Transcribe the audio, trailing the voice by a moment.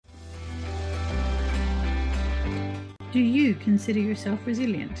Do you consider yourself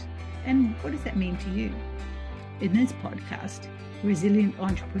resilient? And what does that mean to you? In this podcast, Resilient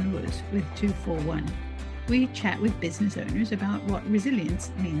Entrepreneurs with 241, we chat with business owners about what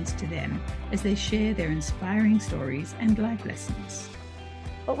resilience means to them as they share their inspiring stories and life lessons.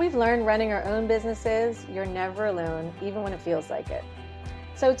 What we've learned running our own businesses, you're never alone, even when it feels like it.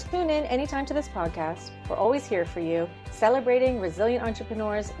 So tune in anytime to this podcast. We're always here for you, celebrating resilient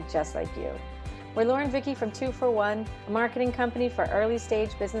entrepreneurs just like you. We're Laura and Vicky from 241, a marketing company for early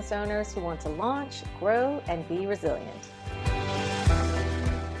stage business owners who want to launch, grow, and be resilient.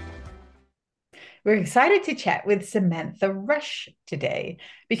 We're excited to chat with Samantha Rush today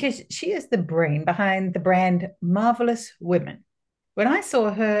because she is the brain behind the brand Marvelous Women. When I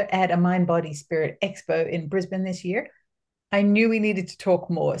saw her at a Mind, Body, Spirit Expo in Brisbane this year, I knew we needed to talk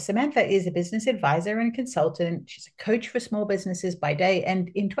more. Samantha is a business advisor and consultant. She's a coach for small businesses by day. And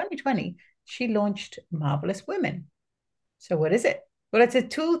in 2020, she launched Marvelous Women. So what is it? Well, it's a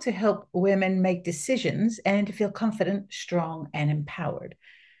tool to help women make decisions and to feel confident, strong, and empowered.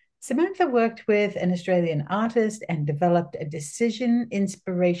 Samantha worked with an Australian artist and developed a decision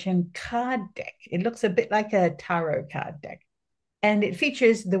inspiration card deck. It looks a bit like a tarot card deck. And it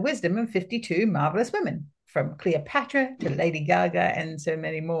features the wisdom of 52 marvelous women, from Cleopatra to Lady Gaga and so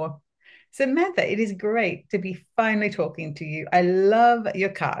many more. Samantha, it is great to be finally talking to you. I love your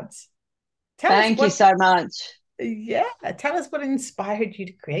cards. Thank you so much. Yeah, tell us what inspired you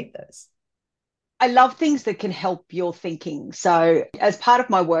to create those. I love things that can help your thinking. So as part of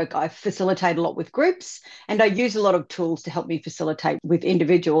my work, I facilitate a lot with groups and I use a lot of tools to help me facilitate with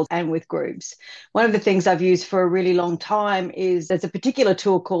individuals and with groups. One of the things I've used for a really long time is there's a particular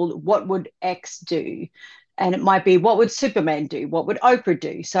tool called What Would X Do? And it might be, what would Superman do? What would Oprah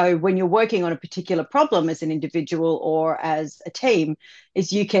do? So when you're working on a particular problem as an individual or as a team,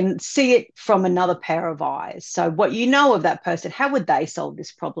 is you can see it from another pair of eyes. So what you know of that person, how would they solve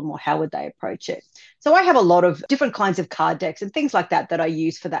this problem or how would they approach it? So I have a lot of different kinds of card decks and things like that I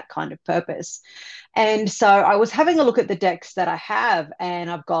use for that kind of purpose. And so I was having a look at the decks that I have, and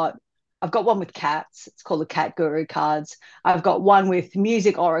I've got one with cats. It's called the Cat Guru cards. I've got one with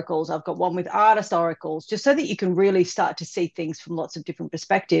music oracles. I've got one with artist oracles, just so that you can really start to see things from lots of different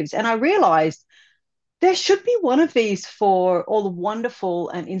perspectives. And I realized there should be one of these for all the wonderful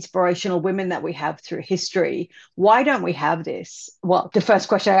and inspirational women that we have through history. Why don't we have this? Well, the first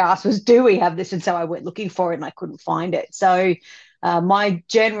question I asked was, do we have this? And so I went looking for it and I couldn't find it. So my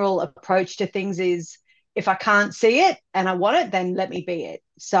general approach to things is, if I can't see it and I want it, then let me be it.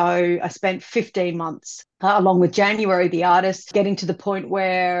 So I spent 15 months, along with January, the artist, getting to the point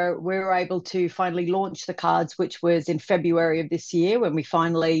where we were able to finally launch the cards, which was in February of this year when we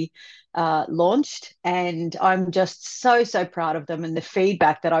finally launched. And I'm just so, so proud of them. And the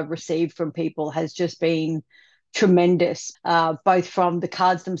feedback that I've received from people has just been tremendous, both from the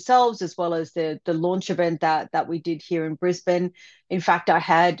cards themselves as well as the launch event that we did here in Brisbane. In fact, I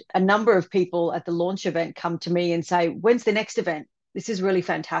had a number of people at the launch event come to me and say, when's the next event? This is really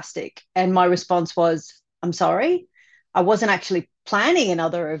fantastic. And my response was, I'm sorry, I wasn't actually planning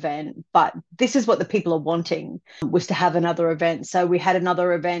another event, but this is what the people are wanting, was to have another event. So we had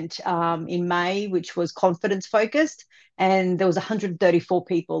another event in May, which was confidence focused. And there was 134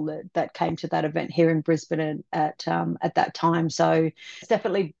 people that came to that event here in Brisbane at that time. So it's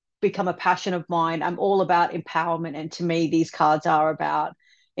definitely become a passion of mine. I'm all about empowerment. And to me, these cards are about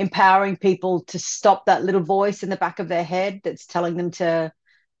empowering people to stop that little voice in the back of their head that's telling them to,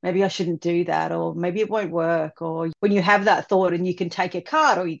 maybe I shouldn't do that, or maybe it won't work. Or when you have that thought and you can take a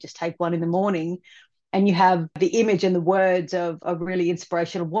card, or you just take one in the morning, and you have the image and the words of a really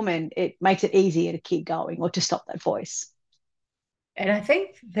inspirational woman, it makes it easier to keep going or to stop that voice. And I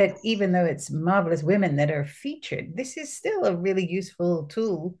think that even though it's Marvelous Women that are featured, this is still a really useful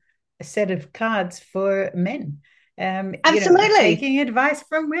tool, a set of cards for men. Absolutely. Taking advice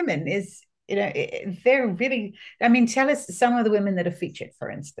from women is, they're really, tell us some of the women that are featured, for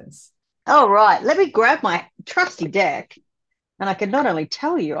instance. All right. Let me grab my trusty deck and I can not only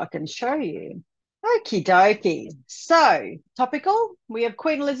tell you, I can show you. Okie dokie. So, topical, we have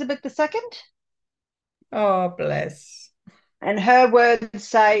Queen Elizabeth II. Oh, bless. And her words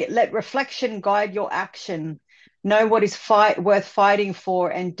say, let reflection guide your action. Know what is worth fighting for,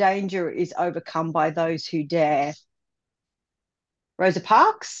 and danger is overcome by those who dare. Rosa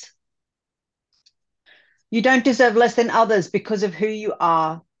Parks. You don't deserve less than others because of who you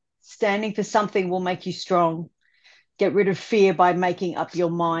are. Standing for something will make you strong. Get rid of fear by making up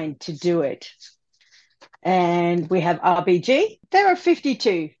your mind to do it. And we have RBG. There are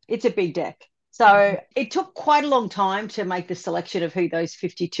 52. It's a big deck. So it took quite a long time to make the selection of who those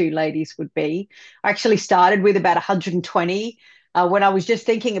 52 ladies would be. I actually started with about 120 when I was just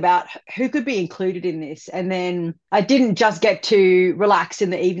thinking about who could be included in this. And then I didn't just get to relax in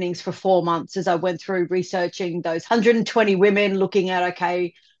the evenings for 4 months as I went through researching those 120 women, looking at,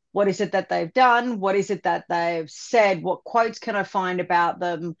 okay, what is it that they've done? What is it that they've said? What quotes can I find about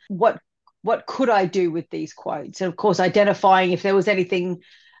them? What could I do with these quotes? And of course, identifying if there was anything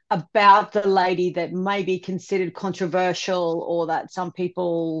about the lady that may be considered controversial or that some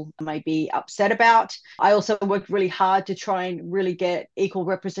people may be upset about. I also worked really hard to try and really get equal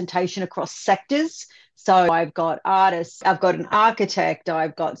representation across sectors. So I've got artists, I've got an architect,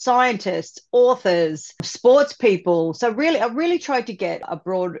 I've got scientists, authors, sports people. So I really tried to get a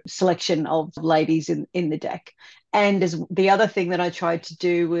broad selection of ladies in the deck. And as the other thing that I tried to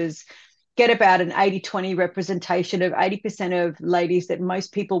do was get about an 80-20 representation of 80% of ladies that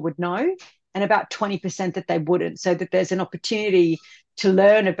most people would know and about 20% that they wouldn't, so that there's an opportunity to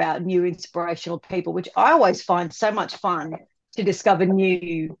learn about new inspirational people, which I always find so much fun to discover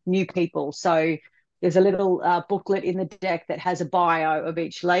new people. So there's a little booklet in the deck that has a bio of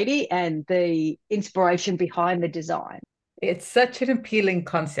each lady and the inspiration behind the design. It's such an appealing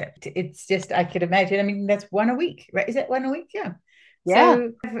concept. It's just, I could imagine. I mean, that's one a week, right? Is that one a week? Yeah. Yeah.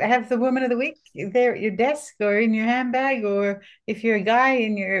 So have the woman of the week there at your desk or in your handbag, or if you're a guy,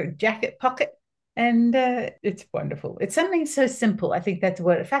 in your jacket pocket. And it's wonderful. It's something so simple. I think that's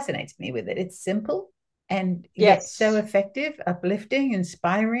what fascinates me with it. It's simple and yet so Yes. effective, uplifting,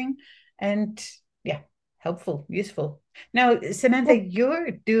 inspiring, and yeah, helpful, useful. Now, Samantha, you're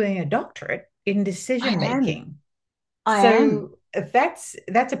doing a doctorate in I decision am. making. I am. So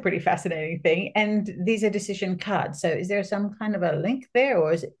that's a pretty fascinating thing. And these are decision cards. So is there some kind of a link there,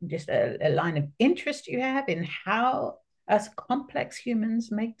 or is it just a line of interest you have in how us complex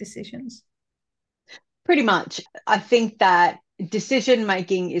humans make decisions? Pretty much. I think that decision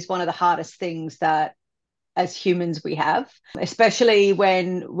making is one of the hardest things that as humans we have, especially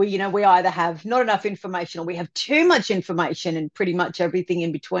when we either have not enough information or we have too much information and pretty much everything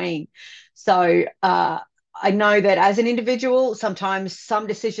in between. So I know that as an individual, sometimes some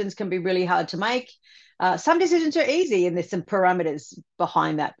decisions can be really hard to make. Some decisions are easy, and there's some parameters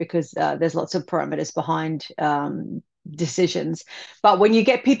behind that because there's lots of parameters behind decisions. But when you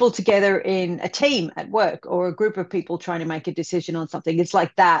get people together in a team at work or a group of people trying to make a decision on something, it's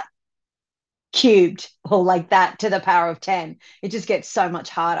like that cubed or like that to the power of 10. It just gets so much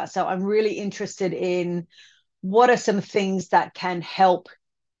harder. So I'm really interested in what are some things that can help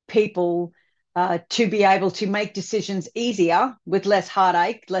people to be able to make decisions easier with less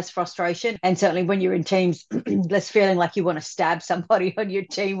heartache, less frustration, and certainly when you're in teams, less feeling like you want to stab somebody on your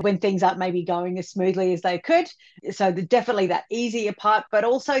team when things aren't maybe going as smoothly as they could. So definitely that easier part, but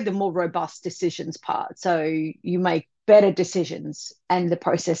also the more robust decisions part. So you make better decisions and the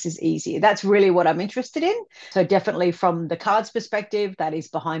process is easier. That's really what I'm interested in. So definitely from the cards perspective, that is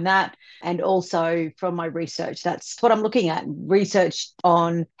behind that. And also from my research, that's what I'm looking at, research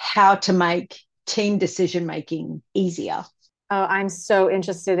on how to make team decision making easier. Oh, I'm so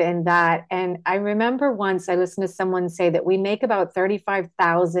interested in that. And I remember once I listened to someone say that we make about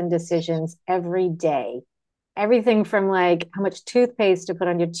 35,000 decisions every day. Everything from like how much toothpaste to put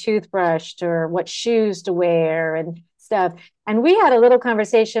on your toothbrush to what shoes to wear and stuff. And we had a little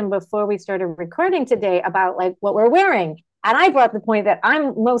conversation before we started recording today about like what we're wearing. And I brought the point that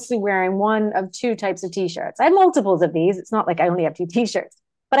I'm mostly wearing one of two types of t-shirts. I have multiples of these. It's not like I only have two t-shirts,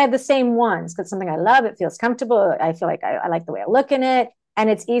 but I have the same ones because it's something I love. It feels comfortable. I feel like I like the way I look in it, and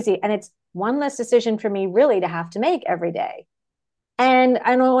it's easy. And it's one less decision for me really to have to make every day. And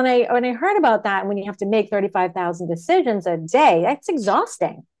I know when I heard about that, when you have to make 35,000 decisions a day, that's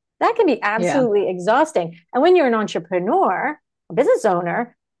exhausting. That can be Yeah. absolutely exhausting. And when you're an entrepreneur, a business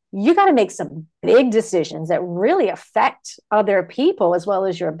owner, you got to make some big decisions that really affect other people as well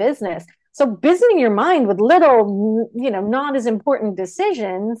as your business. So busying your mind with little, not as important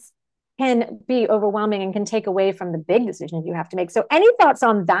decisions can be overwhelming and can take away from the big decisions you have to make. So any thoughts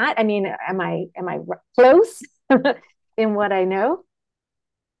on that? I mean, am I close in what I know?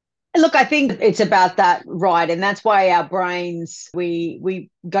 Look, I think it's about that, right? And that's why our brains, we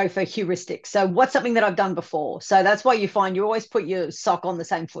go for heuristics. So what's something that I've done before? So that's why you find you always put your sock on the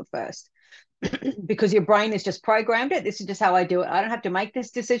same foot first because your brain has just programmed it. This is just how I do it. I don't have to make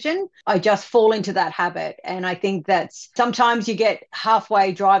this decision. I just fall into that habit. And I think that's sometimes you get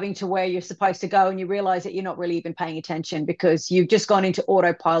halfway driving to where you're supposed to go and you realize that you're not really even paying attention because you've just gone into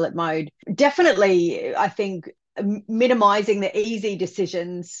autopilot mode. Definitely, I think minimizing the easy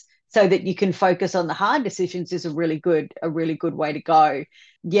decisions so that you can focus on the hard decisions is a really good way to go.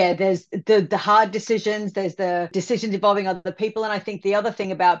 Yeah, there's the hard decisions, there's the decisions involving other people. And I think the other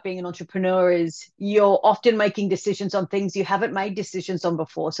thing about being an entrepreneur is you're often making decisions on things you haven't made decisions on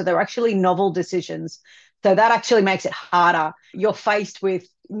before. So they're actually novel decisions. So that actually makes it harder. You're faced with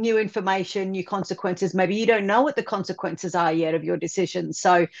new information, new consequences. Maybe you don't know what the consequences are yet of your decisions.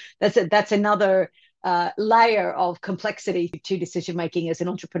 So that's another layer of complexity to decision making as an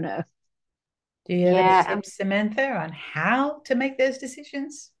entrepreneur. Do you have any tips, Samantha, on how to make those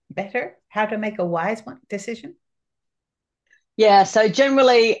decisions better? How to make a wise decision? Yeah, so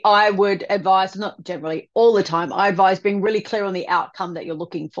generally I would advise, not generally, all the time, I advise being really clear on the outcome that you're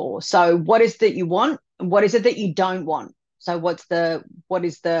looking for. So what is that you want and what is it that you don't want? So what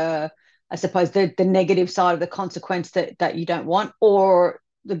is the I suppose the negative side of the consequence that you don't want, or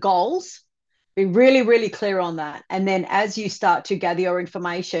the goals? Be really, really clear on that. And then as you start to gather your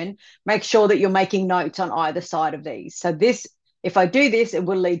information, make sure that you're making notes on either side of these. So this, if I do this, it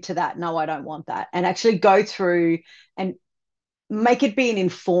will lead to that. No, I don't want that. And actually go through and make it be an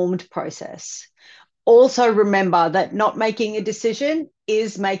informed process. Also remember that not making a decision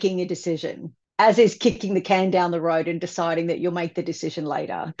is making a decision, as is kicking the can down the road and deciding that you'll make the decision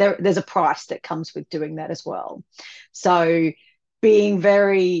later. There's a price that comes with doing that as well. So being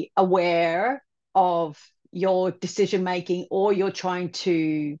very aware of your decision making, or you're trying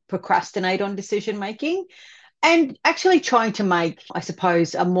to procrastinate on decision making, and actually trying to make, I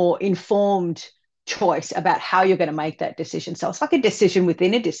suppose, a more informed choice about how you're going to make that decision. So it's like a decision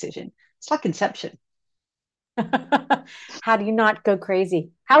within a decision. It's like Inception. How do you not go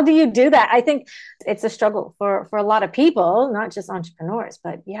crazy? How do you do that? I think it's a struggle for a lot of people, not just entrepreneurs,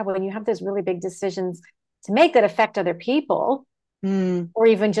 but yeah, when you have those really big decisions to make that affect other people, or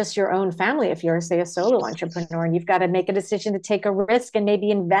even just your own family, if you're, say, a solo entrepreneur and you've got to make a decision to take a risk and maybe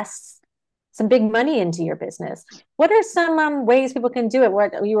invest some big money into your business. What are some ways people can do it?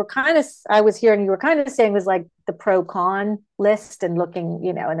 What you were kind of, I was hearing you were kind of saying was like the pro con list and looking,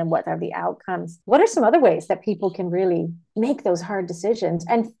 and then what are the outcomes? What are some other ways that people can really make those hard decisions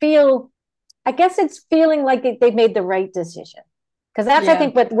and feel, I guess it's feeling like they've made the right decision? Because that's, I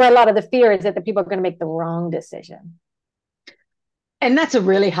think, where a lot of the fear is, that the people are going to make the wrong decision. And that's a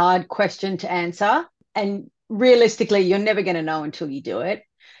really hard question to answer. And realistically, you're never going to know until you do it.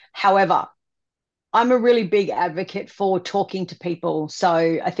 However, I'm a really big advocate for talking to people. So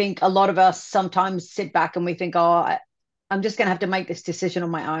I think a lot of us sometimes sit back and we think, oh, I'm just going to have to make this decision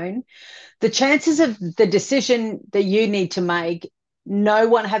on my own. The chances of the decision that you need to make, no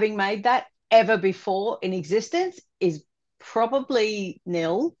one having made that ever before in existence, is probably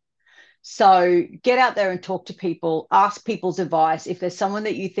nil. So get out there and talk to people, ask people's advice. If there's someone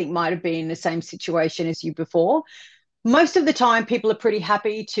that you think might have been in the same situation as you before, most of the time people are pretty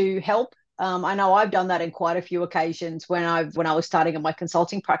happy to help. I know I've done that in quite a few occasions. When I was starting in my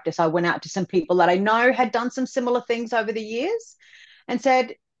consulting practice, I went out to some people that I know had done some similar things over the years and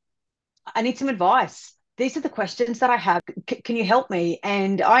said, I need some advice. These are the questions that I have. Can you help me?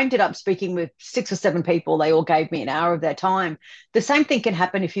 And I ended up speaking with 6 or 7 people. They all gave me an hour of their time. The same thing can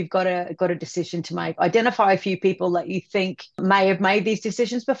happen if you've got a decision to make. Identify a few people that you think may have made these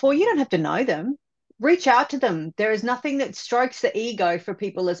decisions before. You don't have to know them. Reach out to them. There is nothing that strokes the ego for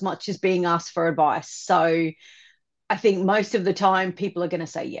people as much as being asked for advice. So I think most of the time people are going to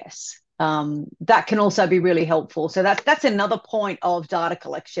say yes. That can also be really helpful. So that's another point of data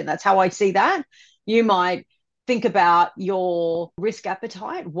collection. That's how I see that. You might think about your risk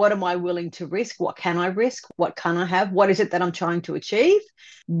appetite. What am I willing to risk? What can I risk? What can I have? What is it that I'm trying to achieve?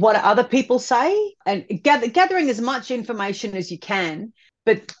 What do other people say? And gathering as much information as you can,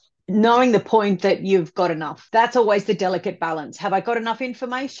 but knowing the point that you've got enough. That's always the delicate balance. Have I got enough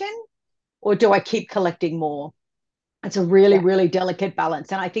information, or do I keep collecting more? It's a really, really delicate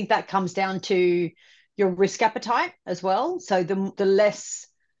balance. And I think that comes down to your risk appetite as well. So the less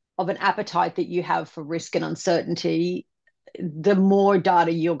of an appetite that you have for risk and uncertainty, the more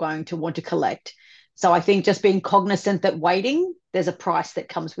data you're going to want to collect. So I think just being cognizant that there's a price that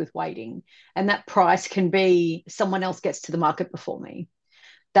comes with waiting. And that price can be someone else gets to the market before me.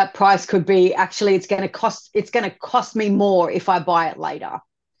 That price could be, actually, it's going to cost me more if I buy it later.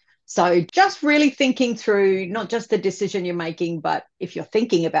 So just really thinking through not just the decision you're making, but if you're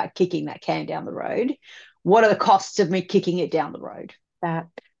thinking about kicking that can down the road, what are the costs of me kicking it down the road? That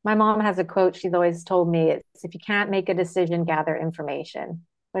my mom has a quote she's always told me. It's, if you can't make a decision, gather information.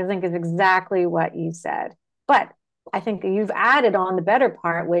 But I think is exactly what you said. But I think you've added on the better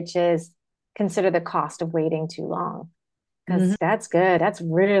part, which is consider the cost of waiting too long. Because that's good. That's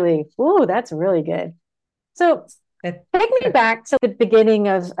really good. So That, Take me back to the beginning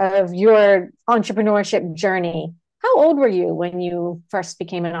of your entrepreneurship journey. How old were you when you first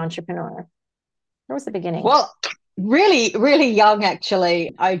became an entrepreneur? Where was the beginning? Well, really, really young,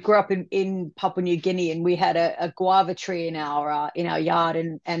 actually. I grew up in Papua New Guinea, and we had a guava tree in our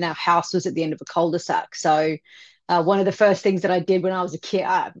yard, and our house was at the end of a cul-de-sac. So one of the first things that I did when I was a kid,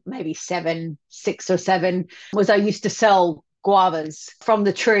 maybe 6 or 7, was I used to sell guavas from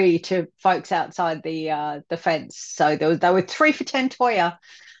the tree to folks outside the fence. So they were 3 for 10 toya.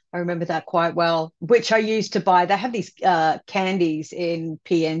 I remember that quite well, which I used to buy. They have these candies in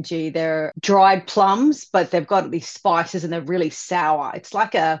PNG. They're dried plums, but they've got these spices and they're really sour. It's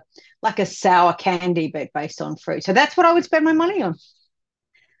like a sour candy, but based on fruit. So that's what I would spend my money on.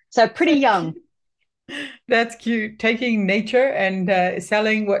 So pretty so young. that's cute. Taking nature and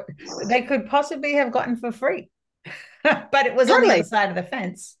selling what they could possibly have gotten for free, but it was on the other Totally. side of the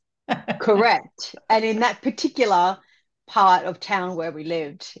fence. Correct. And in that particular part of town where we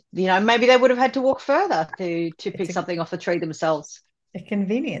lived, maybe they would have had to walk further to It's pick something off the tree themselves. a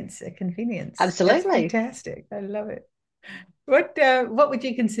convenience, a convenience. That's Absolutely. fantastic. I love it. What would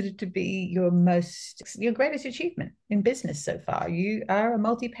you consider to be your greatest achievement in business so far? You are a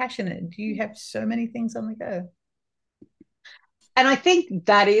multi-passionate. You have so many things on the go. And I think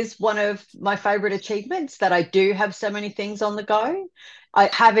that is one of my favorite achievements, that I do have so many things on the go.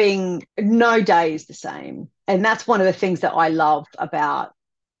 Having no day is the same. And that's one of the things that I love about,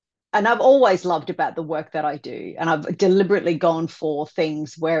 and I've always loved about the work that I do. And I've deliberately gone for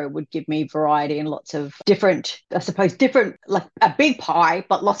things where it would give me variety and lots of different, I suppose, like a big pie,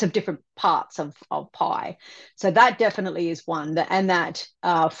 but lots of different parts of pie. So that definitely is one that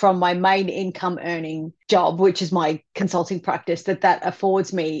from my main income earning job, which is my consulting practice, that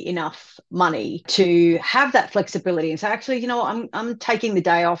affords me enough money to have that flexibility and say, actually, I'm taking the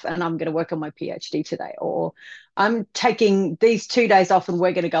day off and I'm going to work on my PhD today, or I'm taking these 2 days off and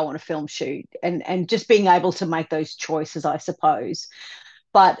we're going to go on a film shoot, and just being able to make those choices, I suppose.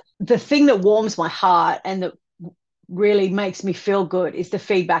 But the thing that warms my heart and that really makes me feel good is the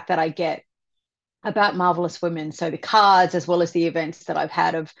feedback that I get about Marvelous Women. So the cards, as well as the events that I've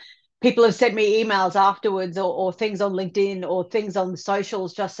had, of people have sent me emails afterwards, or things on LinkedIn or things on the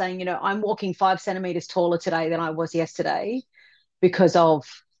socials, just saying, I'm walking 5 centimeters taller today than I was yesterday because of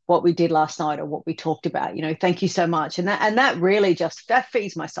what we did last night or what we talked about. Thank you so much. And that really that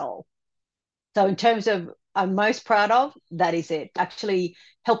feeds my soul. So in terms of I'm most proud of, that is it. Actually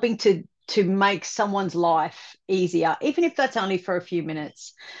helping to make someone's life easier, even if that's only for a few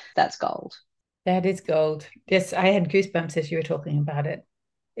minutes, that's gold. That is gold. Yes, I had goosebumps as you were talking about it.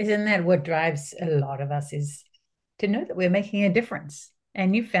 Isn't that what drives a lot of us, is to know that we're making a difference?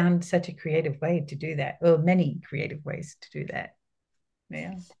 And you found such a creative way to do that. Well, many creative ways to do that.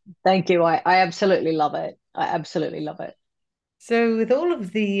 Yeah. Thank you. I absolutely love it. I absolutely love it. So, with all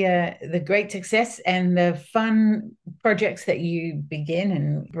of the great success and the fun projects that you begin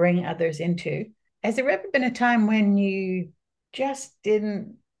and bring others into, has there ever been a time when you just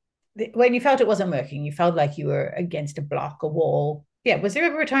didn't, when you felt it wasn't working, you felt like you were against a block, a wall? Yeah, was there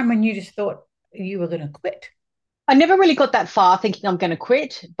ever a time when you just thought you were going to quit? I never really got that far thinking I'm going to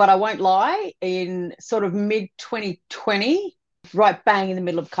quit, but I won't lie, in sort of mid 2020, right bang in the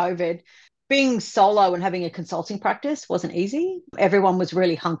middle of COVID, being solo and having a consulting practice wasn't easy. Everyone was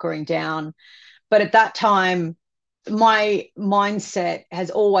really hunkering down. But at that time, my mindset has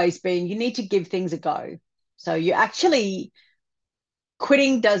always been, you need to give things a go. So you actually,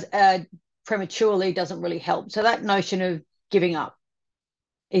 quitting prematurely doesn't really help. So that notion of giving up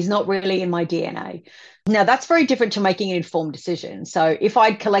is not really in my DNA. Now, that's very different to making an informed decision. So if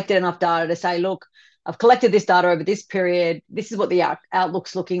I'd collected enough data to say, look, I've collected this data over this period, this is what the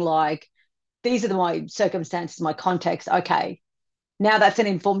outlook's looking like, these are my circumstances, my context. Okay, now that's an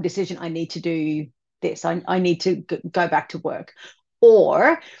informed decision. I need to do this. I need to go back to work.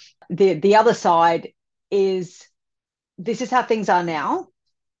 Or the other side is, this is how things are now.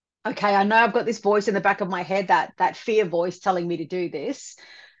 Okay, I know I've got this voice in the back of my head, that fear voice telling me to do this,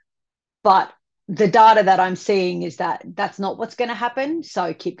 but the data that I'm seeing is that that's not what's going to happen.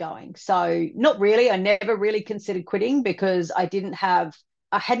 So keep going. So not really. I never really considered quitting because I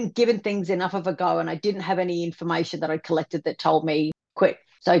hadn't given things enough of a go, and I didn't have any information that I collected that told me quit.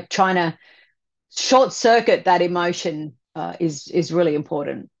 So trying to short circuit that emotion is really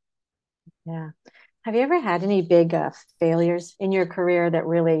important. Yeah. Have you ever had any big failures in your career that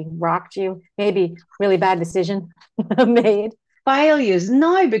really rocked you? Maybe really bad decision made? Failures?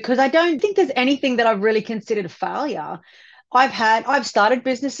 No, because I don't think there's anything that I've really considered a failure. I've started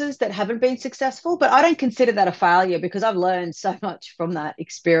businesses that haven't been successful, but I don't consider that a failure because I've learned so much from that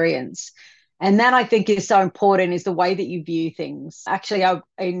experience. And that I think is so important, is the way that you view things. Actually,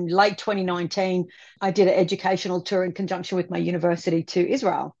 in late 2019, I did an educational tour in conjunction with my university to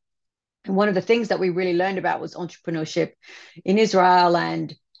Israel. And one of the things that we really learned about was entrepreneurship in Israel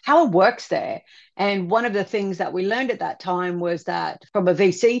and how it works there. And one of the things that we learned at that time was that from a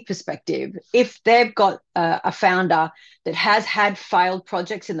VC perspective, if they've got a founder that has had failed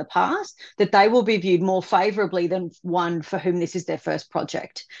projects in the past, that they will be viewed more favorably than one for whom this is their first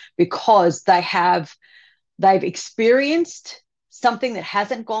project, because they've experienced something that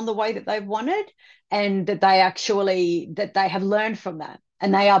hasn't gone the way that they've wanted, and that they have learned from that,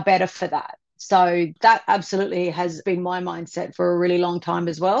 and they are better for that. So that absolutely has been my mindset for a really long time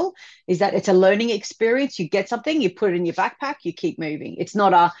as well, is that it's a learning experience. You get something, you put it in your backpack, you keep moving. It's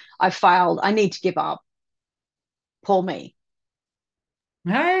not I failed, I need to give up. Poor me.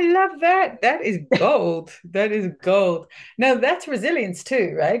 I love that. That is gold. That is gold. Now, that's resilience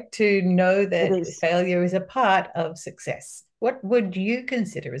too, right? To know It that is. failure is a part of success. What would you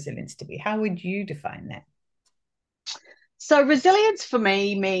consider resilience to be? How would you define that? So resilience for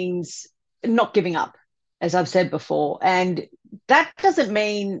me means not giving up, as I've said before. And that doesn't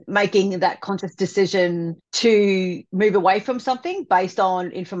mean making that conscious decision to move away from something based on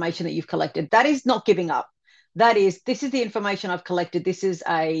information that you've collected. That is not giving up. This is the information I've collected. This is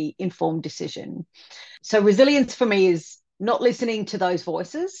a informed decision. So resilience for me is not listening to those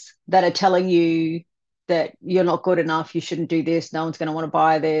voices that are telling you that you're not good enough, you shouldn't do this, no one's going to want to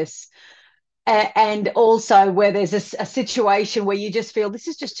buy this. And also where there's a situation where you just feel this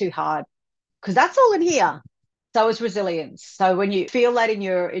is just too hard, because that's all in here. So is resilience. So when you feel that in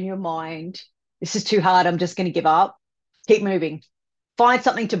your mind, this is too hard, I'm just going to give up, keep moving. Find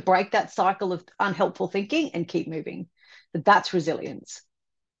something to break that cycle of unhelpful thinking and keep moving. That's resilience.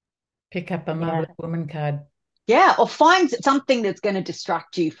 Pick up a Yeah. marvelous woman card. Yeah, or find something that's going to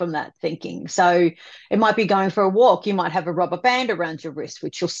distract you from that thinking. So it might be going for a walk. You might have a rubber band around your wrist,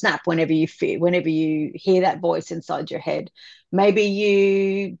 which you'll snap whenever you hear that voice inside your head. Maybe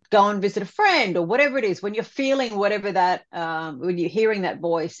you go and visit a friend, or whatever it is. When you're feeling whatever that, when you're hearing that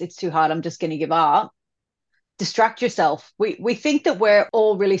voice, it's too hard, I'm just going to give up. Distract yourself. We think that we're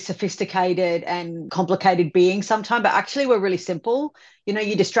all really sophisticated and complicated beings sometimes, but actually we're really simple.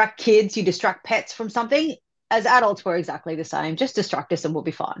 You distract kids, you distract pets from something. As adults, we're exactly the same. Just distract us and we'll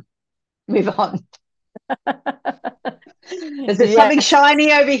be fine. Move on. There's something Yes.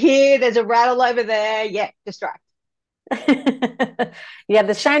 shiny over here. There's a rattle over there. Yeah, distract. Yeah,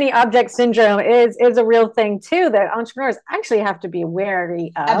 the shiny object syndrome is a real thing too, that entrepreneurs actually have to be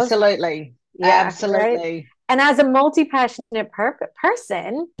wary of. Absolutely. Yeah, right. Absolutely. And as a multi-passionate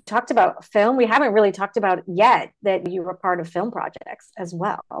person, talked about film. We haven't really talked about yet that you were part of film projects as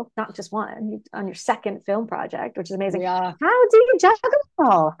well, not just one. On your second film project, which is amazing. We are. How do you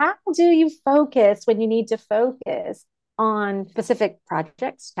juggle? How do you focus when you need to focus on specific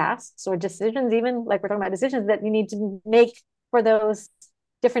projects, tasks, or decisions? Even like we're talking about decisions that you need to make for those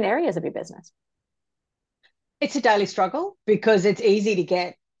different areas of your business. It's a daily struggle, because it's easy to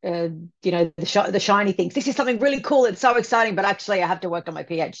get the shiny things. This is something really cool. It's so exciting, but actually I have to work on my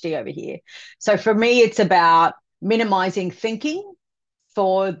PhD over here. So for me, it's about minimizing thinking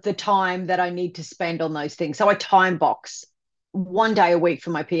for the time that I need to spend on those things. So I time box one day a week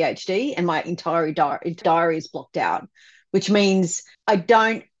for my PhD, and my entire diary is blocked out, which means I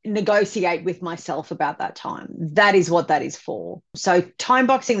don't negotiate with myself about that time. That is what that is for. So time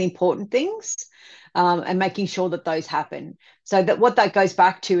boxing the important things, and making sure that those happen. So that what that goes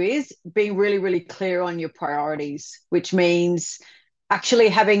back to is being really, really clear on your priorities, which means actually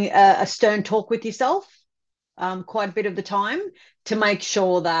having a stern talk with yourself quite a bit of the time, to make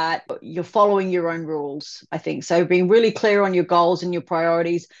sure that you're following your own rules, I think. So being really clear on your goals and your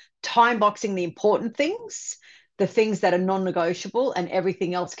priorities, time boxing the important things, the things that are non-negotiable, and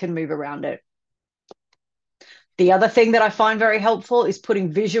everything else can move around it. The other thing that I find very helpful is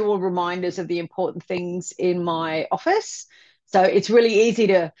putting visual reminders of the important things in my office. So it's really easy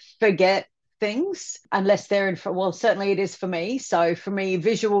to forget things unless they're in, well, certainly it is for me. So for me,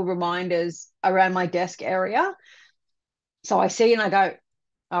 visual reminders around my desk area. So I see and I go,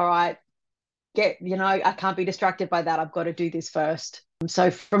 all right, I can't be distracted by that. I've got to do this first. So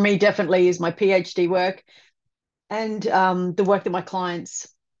for me, definitely is my PhD work and the work that my clients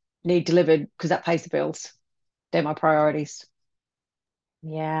need delivered, because that pays the bills. They're my priorities.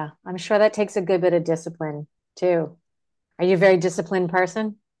 Yeah, I'm sure that takes a good bit of discipline too. Are you a very disciplined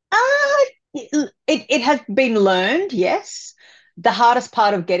person? It has been learned, yes. The hardest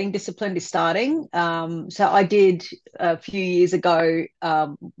part of getting disciplined is starting. So I did a few years ago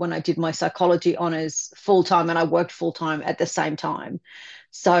when I did my psychology honors full time, and I worked full time at the same time.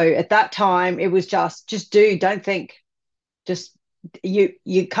 So at that time, it was just do, don't think. Just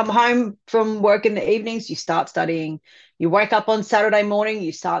you come home from work in the evenings, you start studying. You wake up on Saturday morning,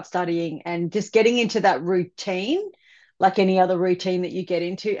 you start studying, and just getting into that routine, like any other routine that you get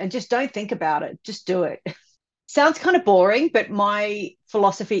into, and just don't think about it. Just do it. Sounds kind of boring, but my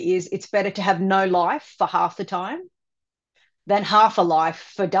philosophy is it's better to have no life for half the time than half a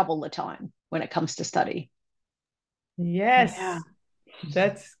life for double the time when it comes to study. Yes, Yeah.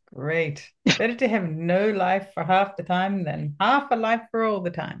 that's great. Better to have no life for half the time than half a life for all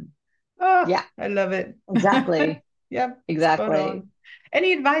the time. Oh, Yeah, I love it. exactly. Yep, spot Exactly. on.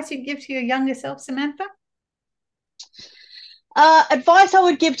 Any advice you'd give to your younger self, Samantha? Advice I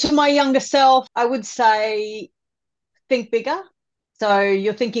would give to my younger self, I would say think bigger. So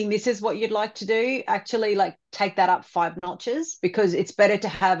you're thinking this is what you'd like to do, actually like take that up 5 notches, because it's better to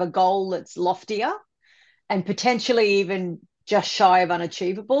have a goal that's loftier and potentially even just shy of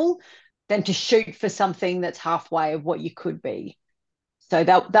unachievable than to shoot for something that's halfway of what you could be. So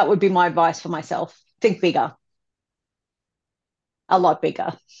that would be my advice for myself. Think bigger, a lot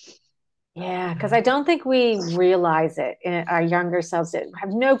bigger. Yeah, because I don't think we realize it in our younger selves that have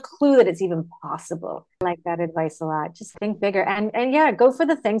no clue that it's even possible. I like that advice a lot. Just think bigger and yeah, go for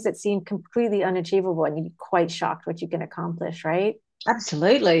the things that seem completely unachievable and you'd be quite shocked what you can accomplish, right?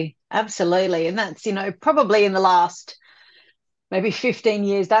 Absolutely. Absolutely. And that's, probably in the last maybe 15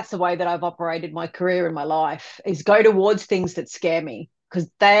 years, that's the way that I've operated my career and my life, is go towards things that scare me, because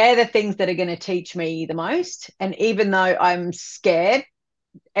they're the things that are going to teach me the most. And even though I'm scared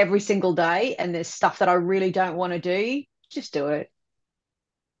every single day and there's stuff that I really don't want to do, just do it.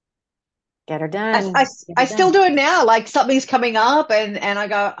 Get her I, done. I, Get I her still done. do it now. Like something's coming up and I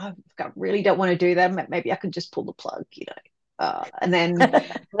go, oh, I really don't want to do that. Maybe I can just pull the plug. And then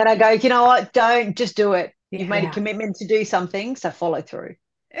I go, you know what? Don't just do it. You've Yeah. made a Yeah. commitment to do something, so follow through.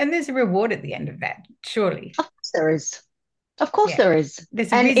 And there's a reward at the end of that, surely. Of course there is. Of course Yeah. there is.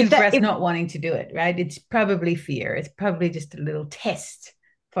 There's a And reason if for that us if not wanting to do it, right? It's probably fear. It's probably just a little test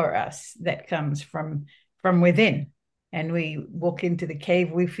for us that comes from within. And we walk into the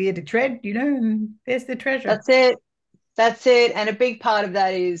cave we fear to tread, and there's the treasure. that's it. That's it. And a big part of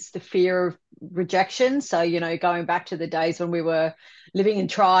that is the fear of rejection. So, going back to the days when we were living in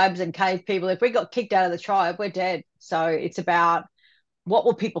tribes and cave people, if we got kicked out of the tribe, we're dead. So it's about, what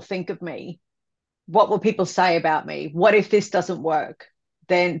will people think of me? What will people say about me? What if this doesn't work?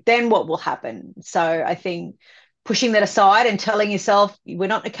 Then what will happen? So I think pushing that aside and telling yourself we're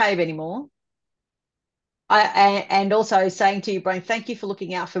not in a cave anymore. And also saying to your brain, thank you for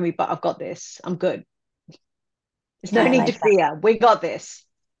looking out for me, but I've got this. I'm good. There's Yeah, no I need to like that. fear. We got this.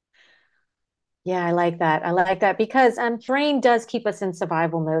 Yeah, I like that. I like that because brain does keep us in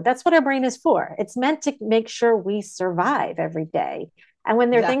survival mode. That's what our brain is for. It's meant to make sure we survive every day. And when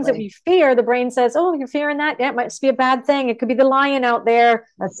there are things that Exactly. we fear, the brain says, "Oh, you're fearing that? Yeah, it might be a bad thing. It could be the lion out there.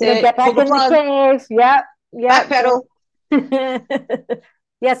 That's Get it. Pull back the in the plug. cave." Yep, yep. Backpedal.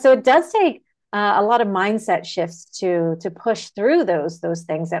 Yeah, so it does take a lot of mindset shifts to push through those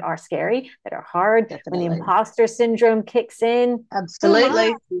things that are scary, that are hard. When the Definitely. imposter syndrome kicks in, who am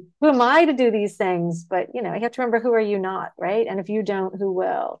I? Absolutely. Who am I to do these things? But you have to remember, who are you not, right? And if you don't, who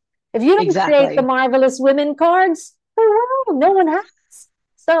will? If you don't create the Exactly. marvelous women cards, who will? No one has.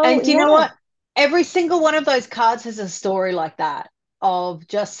 So And you know yeah, what? Every single one of those cards has a story like that, of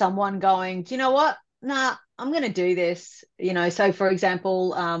just someone going, do you know what? Nah, I'm going to do this. So for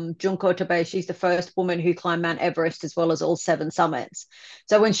example, Junko Tabe, she's the first woman who climbed Mount Everest as well as all 7 summits.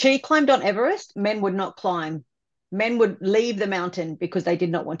 So when she climbed on Everest, men would not climb. Men would leave the mountain because they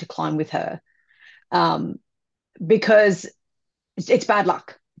did not want to climb with her, um, because it's bad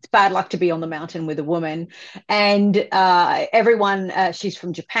luck. It's bad luck to be on the mountain with a woman. And everyone, she's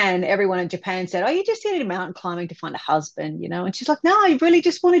from Japan, everyone in Japan said, oh, you just need a mountain climbing to find a husband, And she's like, no, I really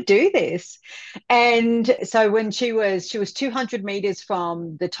just want to do this. And so when she was 200 meters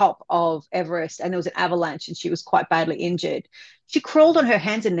from the top of Everest and there was an avalanche and she was quite badly injured, she crawled on her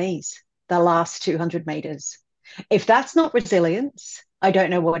hands and knees the last 200 meters. If that's not resilience, I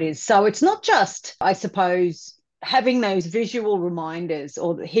don't know what is. So it's not just, I suppose, having those visual reminders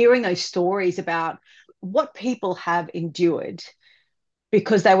or hearing those stories about what people have endured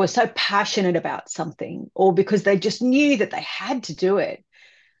because they were so passionate about something, or because they just knew that they had to do it,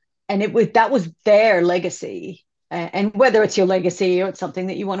 and that was their legacy. And whether it's your legacy or it's something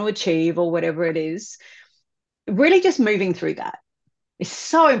that you want to achieve or whatever it is, really just moving through that is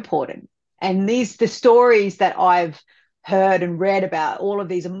so important. And the stories that I've heard and read about all of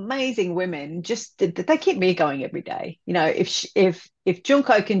these amazing women, just they keep me going every day. If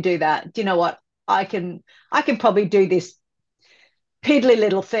Junko can do that, do you know what? I can probably do this piddly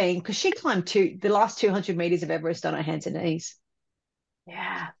little thing, because she climbed the last 200 meters of Everest on her hands and knees.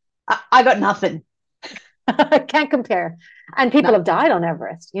 Yeah. I got nothing. Can't compare. And people have died on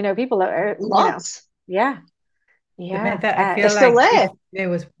Everest. People are, Lots. Yeah. Yeah. Samantha, I They're feel still like there. if there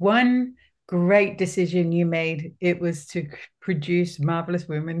was one great decision you made, it was to produce Marvelous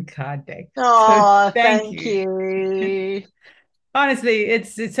Women card deck. So Oh, thank thank you. you. Honestly,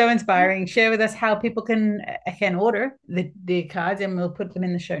 it's so inspiring. Share with us how people can order the cards, and we'll put them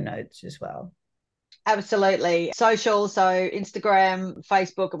in the show notes as well. Absolutely. Social, so Instagram,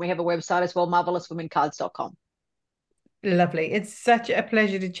 Facebook, and we have a website as well, marvelouswomencards.com. Lovely. It's such a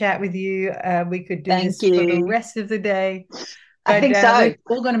pleasure to chat with you. We could do Thank this for the you. rest of the day, I but think so.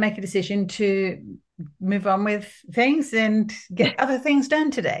 we're all going to make a decision to move on with things and get other things done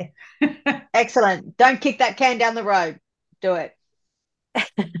today. Excellent. Don't kick that can down the road. Do it.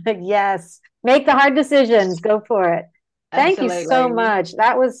 Yes. Make the hard decisions. Go for it. Thank you so Absolutely. much.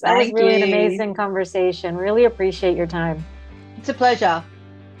 That was Thank really an you. amazing conversation. Really appreciate your time. It's a pleasure.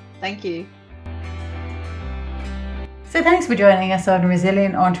 Thank you. So thanks for joining us on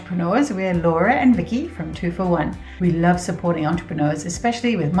Resilient Entrepreneurs. We're Laura and Vicky from 2for1. We love supporting entrepreneurs,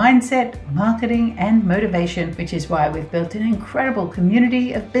 especially with mindset, marketing, and motivation, which is why we've built an incredible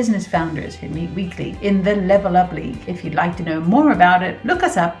community of business founders who meet weekly in the Level Up League. If you'd like to know more about it, look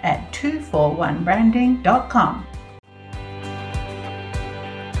us up at 2for1branding.com.